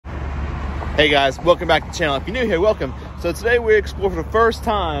Hey guys, welcome back to the channel. If you're new here, welcome. So today we explore for the first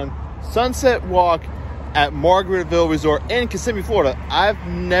time Sunset Walk at Margaritaville Resort in Kissimmee, Florida. I've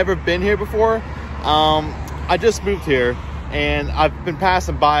never been here before. I just moved here and I've been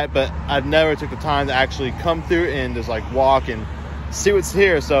passing by it, but I've never took the time to actually come through and just like walk and see what's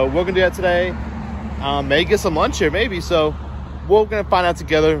here. So we're gonna do that today. Maybe get some lunch here, maybe. So we're gonna find out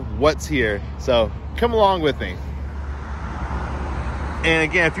together what's here. So come along with me. And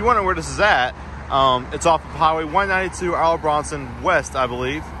again, if you wonder where this is at, it's off of Highway 192, Isle of Bronson West, I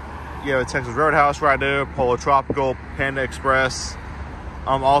believe. You have a Texas Roadhouse right there, Polo Tropical, Panda Express.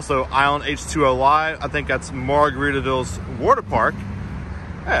 Also, Island H2O Live. I think that's Margaritaville's water park.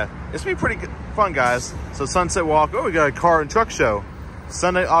 Yeah, it's gonna be pretty good, fun, guys. So Sunset Walk. Oh, we got a car and truck show.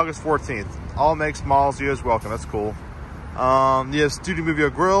 Sunday, August 14th. All makes, models, years, welcome. That's cool. You have Studio Movie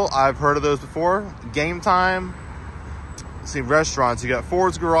Grill. I've heard of those before. Game Time. See restaurants. You got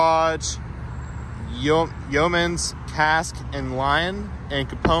Ford's Garage, Yeoman's Cask and Lion, and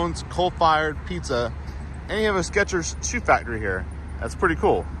Capone's Coal-Fired Pizza. And you have a Skechers Shoe Factory here. That's pretty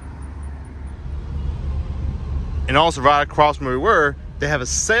cool. And also right across from where we were, they have a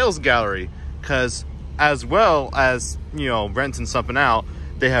sales gallery, because as well as, you know, renting something out,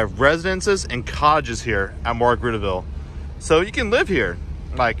 they have residences and cottages here at Margaritaville. So you can live here.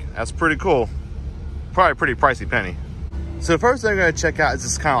 Like, that's pretty cool. Probably a pretty pricey penny. So the first thing I'm gonna check out is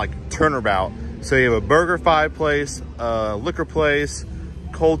this kind of like turnabout. So you have a burger fireplace, a liquor place,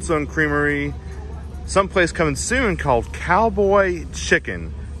 Cold Stone Creamery, some place coming soon called Cowboy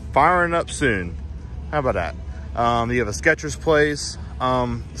Chicken, firing up soon. How about that? You have a Skechers place,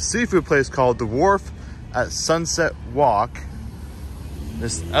 seafood place called The Wharf at Sunset Walk.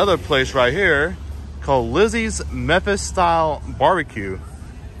 This other place right here called Lizzie's Memphis Style Barbecue.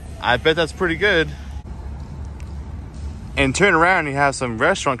 I bet that's pretty good. And turn around, you have some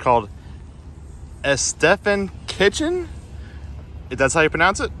restaurant called Estefan Kitchen, if that's how you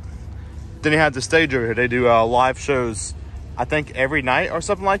pronounce it. Then you have the stage over here. They do live shows, I think every night or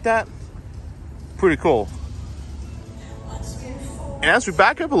something like that. Pretty cool. And as we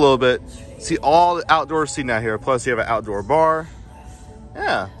back up a little bit, see all the outdoor seating out here. Plus you have an outdoor bar.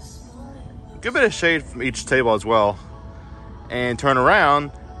 Yeah, good bit of shade from each table as well. And turn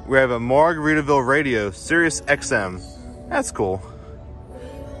around, we have a Margaritaville radio, Sirius XM. That's cool.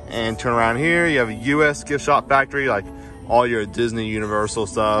 And turn around here, you have a US gift shop factory, like all your Disney, Universal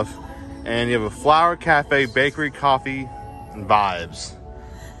stuff. And you have a flower cafe, bakery, coffee, and vibes.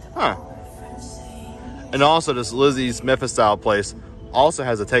 Huh. And also this Lizzie's Memphis Style place also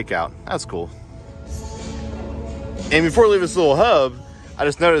has a takeout. That's cool. And before we leave this little hub, I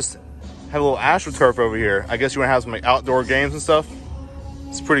just noticed I have a little AstroTurf over here. I guess you want to have some like outdoor games and stuff.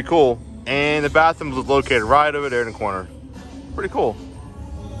 It's pretty cool. And the bathroom is located right over there in the corner. Pretty cool.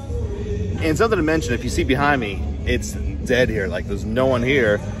 And something to mention, if you see behind me, it's dead here. Like there's no one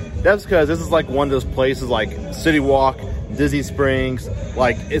here. That's because this is like one of those places like City Walk, Disney Springs.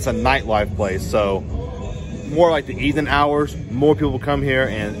 Like it's a nightlife place. So more like the evening hours, more people come here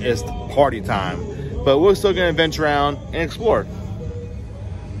and it's party time. But we're still gonna venture around and explore.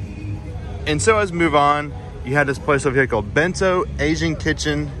 And so as we move on, you have this place over here called Bento Asian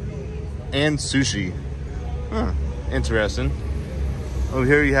Kitchen and Sushi. Huh, interesting. Over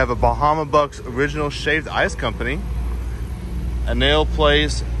here you have a Bahama Bucks Original Shaved Ice Company, a nail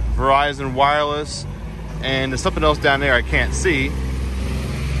place, Verizon Wireless, and there's something else down there I can't see.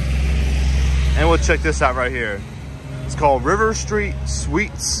 And we'll check this out right here. It's called River Street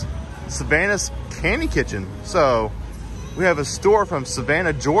Sweets, Savannah's Candy Kitchen. So we have a store from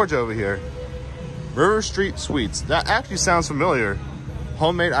Savannah, Georgia over here. River Street Sweets. That actually sounds familiar.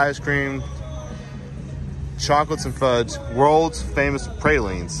 Homemade ice cream, chocolates and fudge, world's famous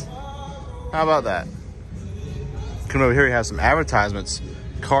pralines. How about that? Come over here, you have some advertisements.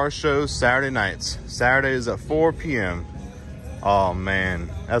 Car shows Saturday nights. Saturdays at 4 p.m. Oh man,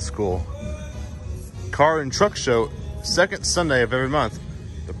 that's cool. Car and truck show, second Sunday of every month.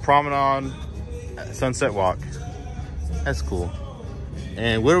 The Promenade at Sunset Walk. That's cool.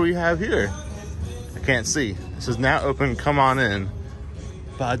 And what do we have here? I can't see. It says now open, come on in.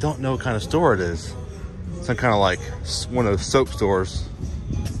 But I don't know what kind of store it is. Some kind of like one of those soap stores.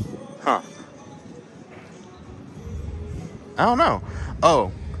 Huh. I don't know.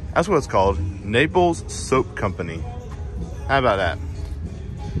 Oh, that's what it's called. Naples Soap Company. How about that?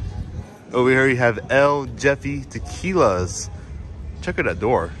 Over here you have El Jeffy Tequilas. Check out that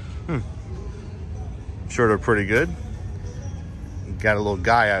door. I'm sure they're pretty good. Got a little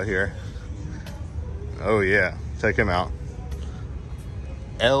guy out here. Oh yeah, check him out.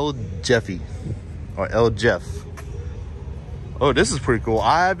 El Jeffy. Or El Jeff. Oh, this is pretty cool.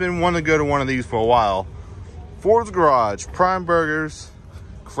 I've been wanting to go to one of these for a while. Ford's Garage, prime burgers,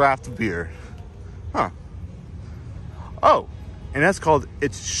 craft beer. Huh. Oh, and that's called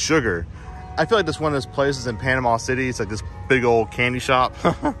It's Sugar. I feel like this one of those places in Panama City. It's like this big old candy shop.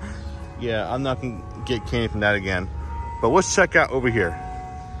 Yeah, I'm not gonna get candy from that again. But let's check out over here.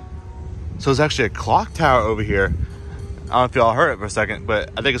 So there's actually a clock tower over here. I don't know if y'all heard it for a second,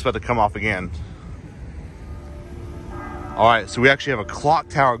 but I think it's about to come off again. All right, so we actually have a clock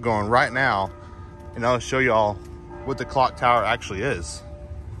tower going right now, and I'll show y'all what the clock tower actually is.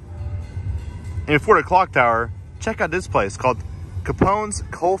 And for the clock tower, check out this place called Capone's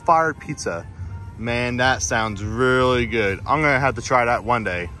Coal-Fired Pizza. Man, that sounds really good. I'm gonna have to try that one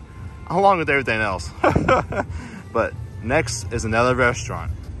day, along with everything else. But next is another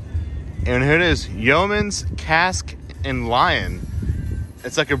restaurant. And here it is, Yeoman's Cask and Lion.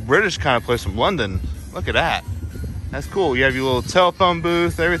 It's like a British kind of place from London. Look at that. That's cool. You have your little telephone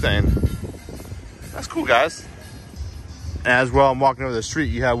booth, everything. That's cool, guys. And as well, I'm walking over the street,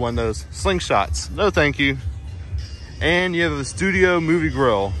 you have one of those slingshots. No, thank you. And you have a studio movie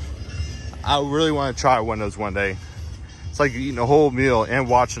grill. I really want to try one of those one day. It's like eating a whole meal and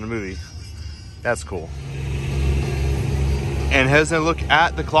watching a movie. That's cool. And here's a look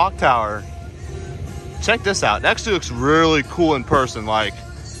at the clock tower. Check this out. It actually looks really cool in person. Like,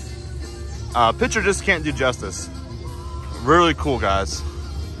 picture just can't do justice. Really cool, guys.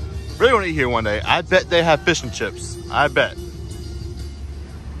 Really want to eat here one day. I bet they have fish and chips. I bet.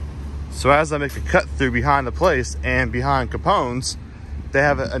 So as I make a cut through behind the place and behind Capone's, they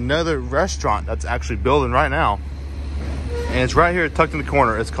have another restaurant that's actually building right now. And it's right here tucked in the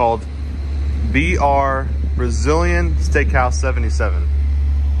corner. It's called BR Brazilian Steakhouse 77.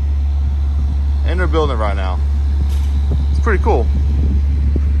 And they're building it right now. It's pretty cool.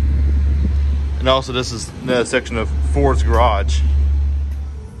 And also this is the section of Ford's Garage.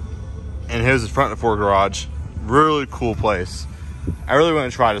 And here's the front of Ford Garage. Really cool place. I really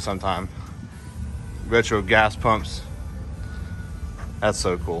want to try this sometime. Retro gas pumps. That's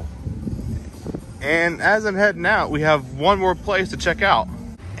so cool. And as I'm heading out, we have one more place to check out.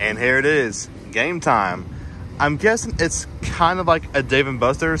 And here it is, Game Time. I'm guessing it's kind of like a Dave &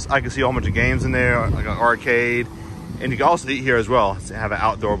 Buster's. I can see a whole bunch of games in there, like an arcade. And you can also eat here as well. So have an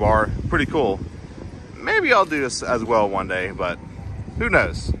outdoor bar. Pretty cool. Maybe I'll do this as well one day, but who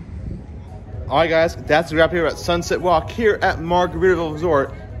knows? All right, guys, that's a wrap here at Sunset Walk here at Margaritaville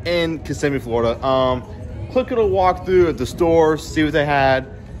Resort in Kissimmee, Florida. Quick little walkthrough at the store, see what they had.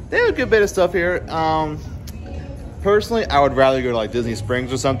 They have a good bit of stuff here. Personally, I would rather go to like Disney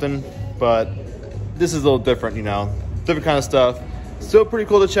Springs or something, but this is a little different, you know, different kind of stuff. Still pretty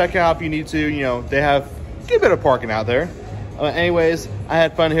cool to check out if you need to. You know, they have a good bit of parking out there. Anyways, I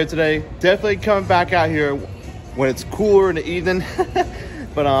had fun here today. Definitely coming back out here when it's cooler in the evening.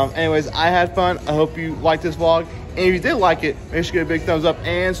 But anyways, I had fun. I hope you liked this vlog. And if you did like it, make sure you give it a big thumbs up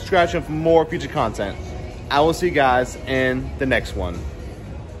and subscribe for more future content. I will see you guys in the next one.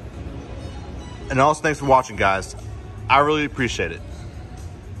 And also, thanks for watching, guys. I really appreciate it.